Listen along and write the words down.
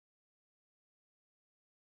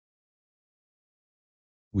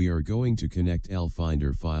We are going to connect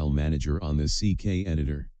lfinder file manager on the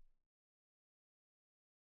CKEditor.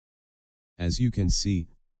 As you can see,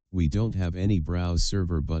 we don't have any browse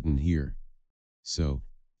server button here. So,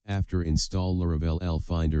 after install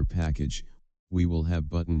Laravel-elfinder package, we will have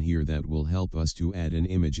button here that will help us to add an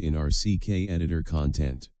image in our CKEditor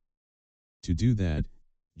content. To do that,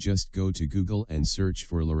 just go to Google and search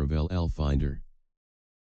for Laravel-elfinder.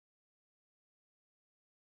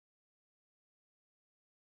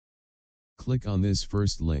 Click on this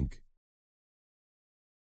first link.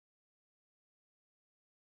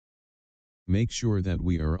 Make sure that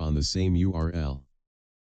we are on the same URL.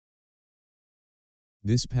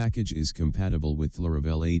 This package is compatible with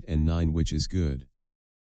Laravel 8 and 9, which is good.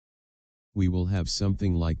 We will have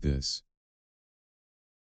something like this.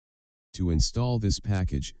 To install this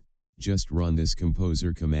package, just run this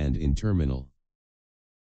composer command in terminal.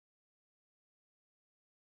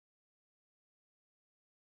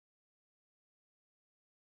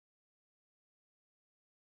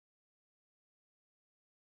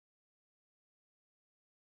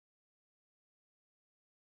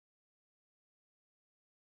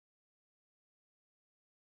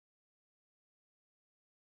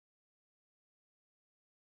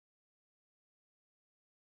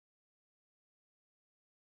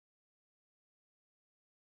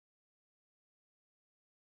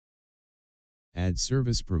 Add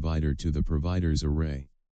service provider to the providers array.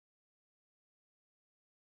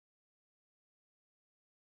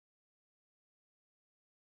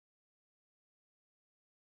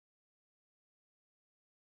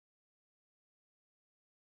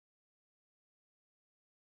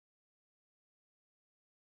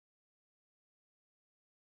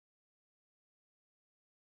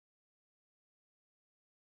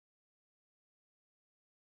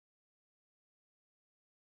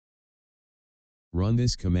 Run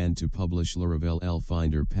this command to publish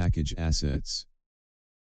Laravel-elfinder package assets.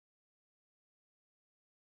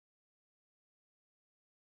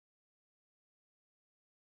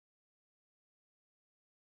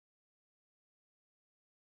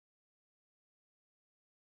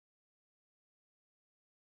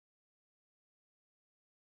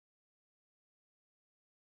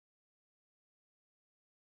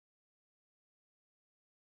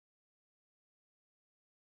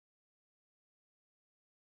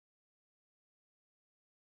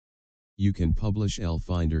 You can publish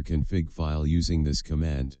elfinder config file using this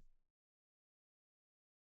command.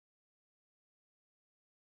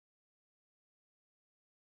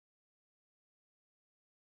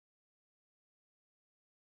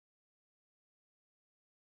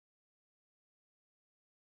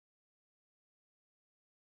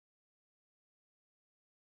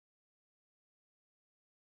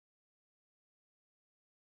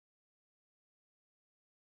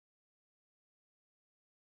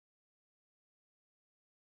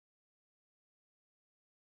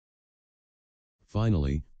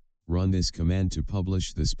 Finally, run this command to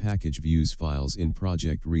publish this package views files in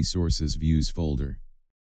project resources views folder.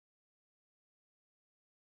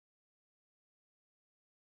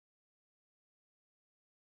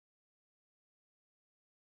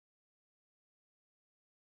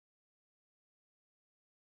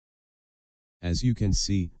 As you can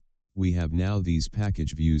see, we have now these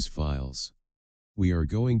package views files. We are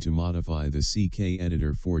going to modify the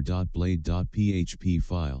CKEditor for .blade.php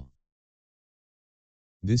file.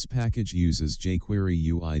 This package uses Jquery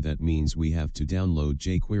UI, that means we have to download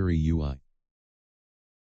Jquery UI.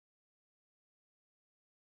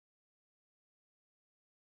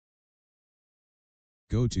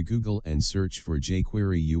 Go to Google and search for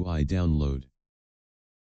Jquery UI download.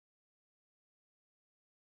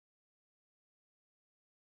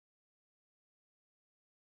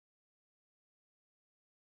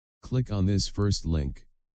 Click on this first link.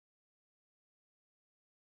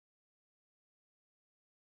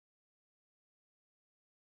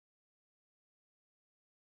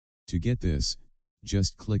 To get this,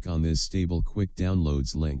 just click on this stable quick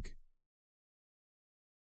downloads link.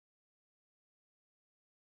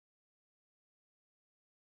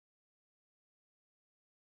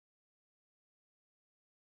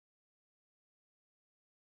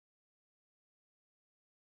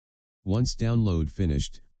 Once download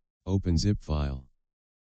finished, open zip file.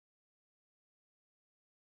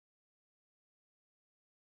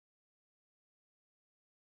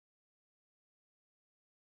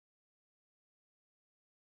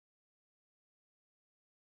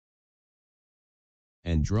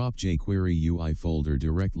 And drop Jquery UI folder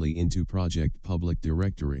directly into project public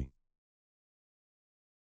directory.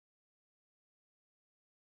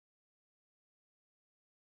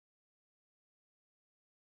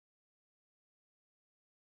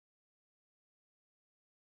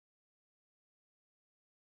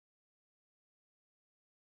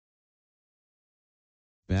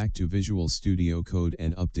 Back to Visual Studio Code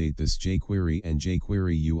and update this jQuery and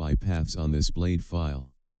jQuery UI paths on this blade file.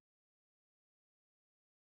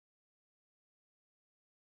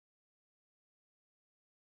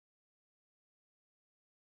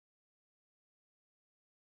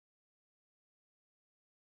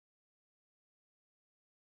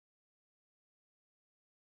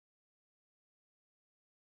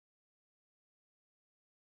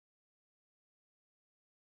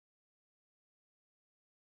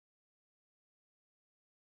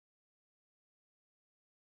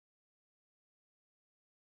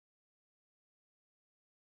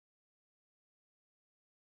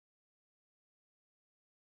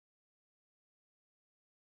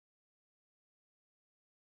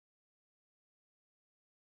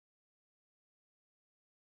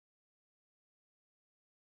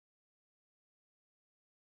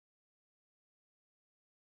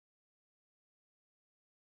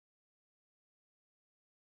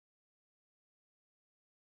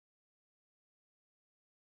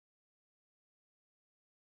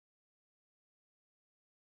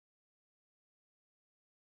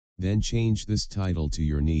 Then change this title to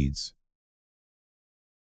your needs.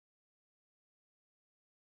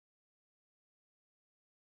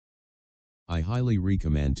 I highly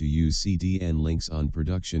recommend to use CDN links on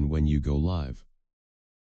production when you go live.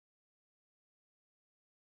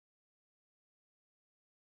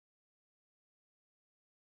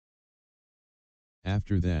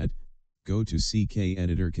 After that, go to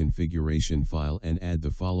CKEditor configuration file and add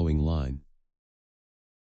the following line.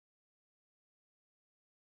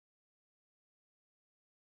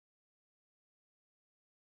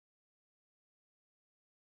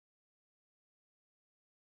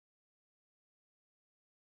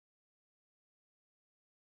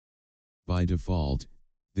 By default,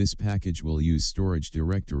 this package will use storage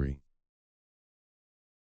directory.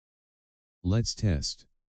 Let's test.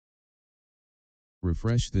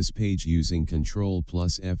 Refresh this page using Ctrl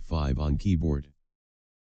plus F5 on keyboard.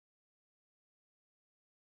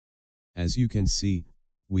 As you can see,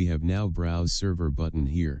 we have now Browse Server button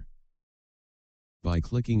here. By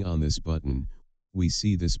clicking on this button, we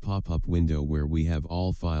see this pop-up window where we have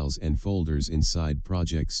all files and folders inside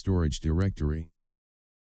project storage directory.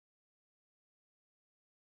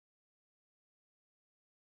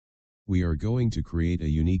 We are going to create a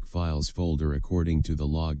unique files folder according to the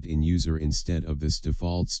logged in user instead of this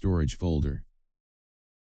default storage folder.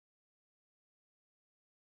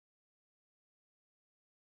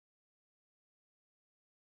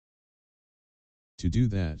 To do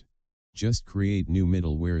that, just create new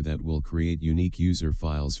middleware that will create unique user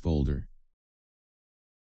files folder.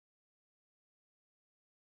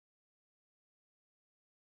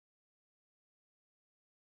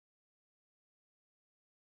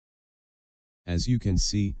 As you can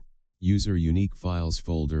see, user unique files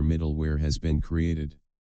folder middleware has been created.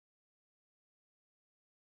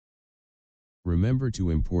 Remember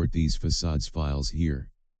to import these facades files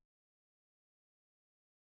here.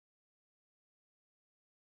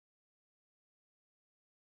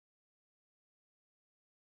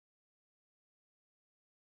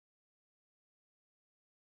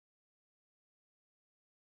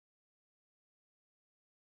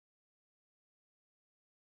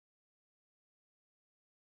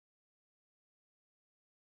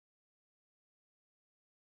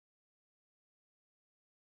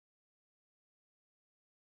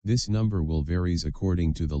 This number will varies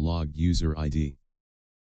according to the logged user ID.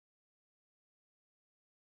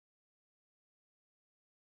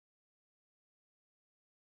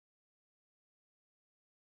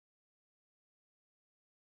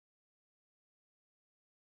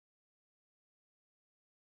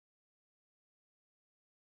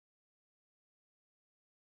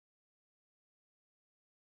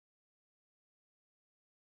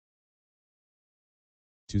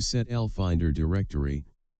 To set laravel-finder directory,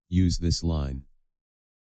 use this line.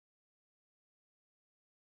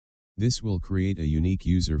 This will create a unique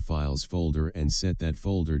user files folder and set that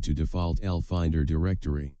folder to default laravel-finder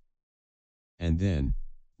directory. And then,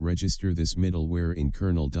 register this middleware in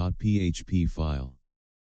kernel.php file.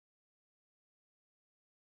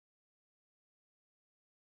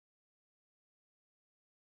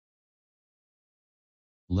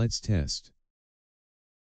 Let's test.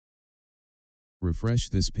 Refresh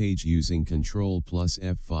this page using Ctrl plus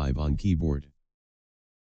F5 on keyboard.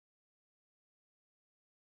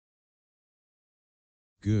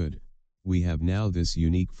 Good, we have now this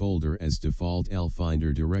unique folder as default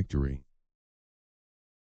laravel-finder directory.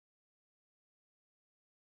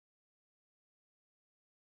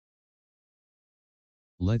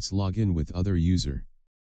 Let's log in with other user.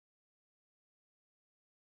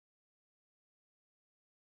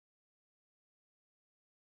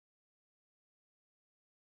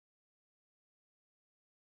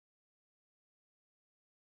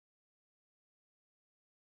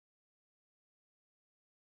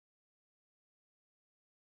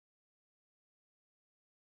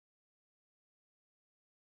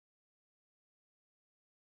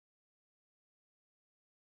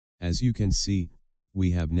 As you can see,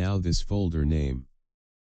 we have now this folder name.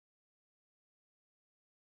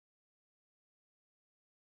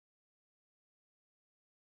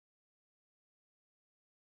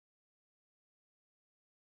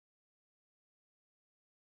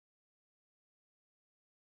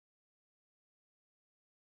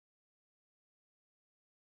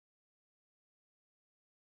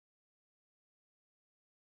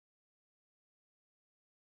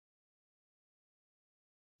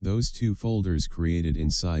 Those two folders created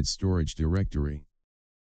inside storage directory.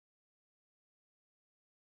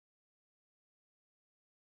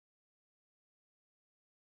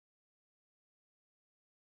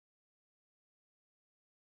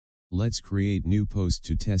 Let's create new post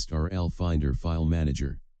to test our laravel-elfinder file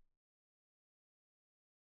manager.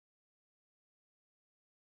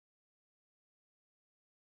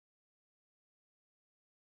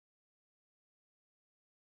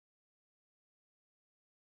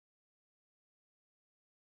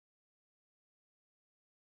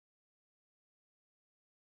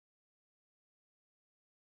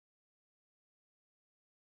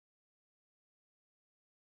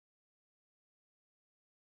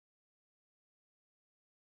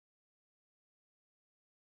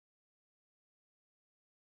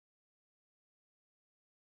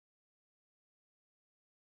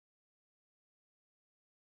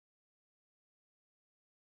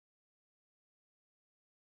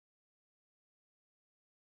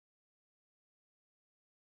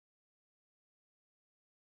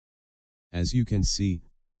 As you can see,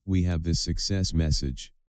 we have this success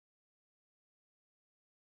message.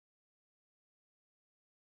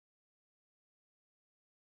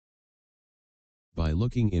 By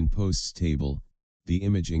looking in posts table, the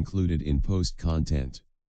image included in post content.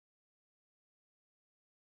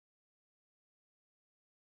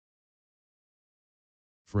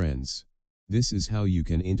 Friends, this is how you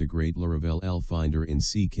can integrate Laravel-elfinder in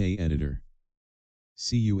CKEditor.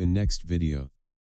 See you in next video.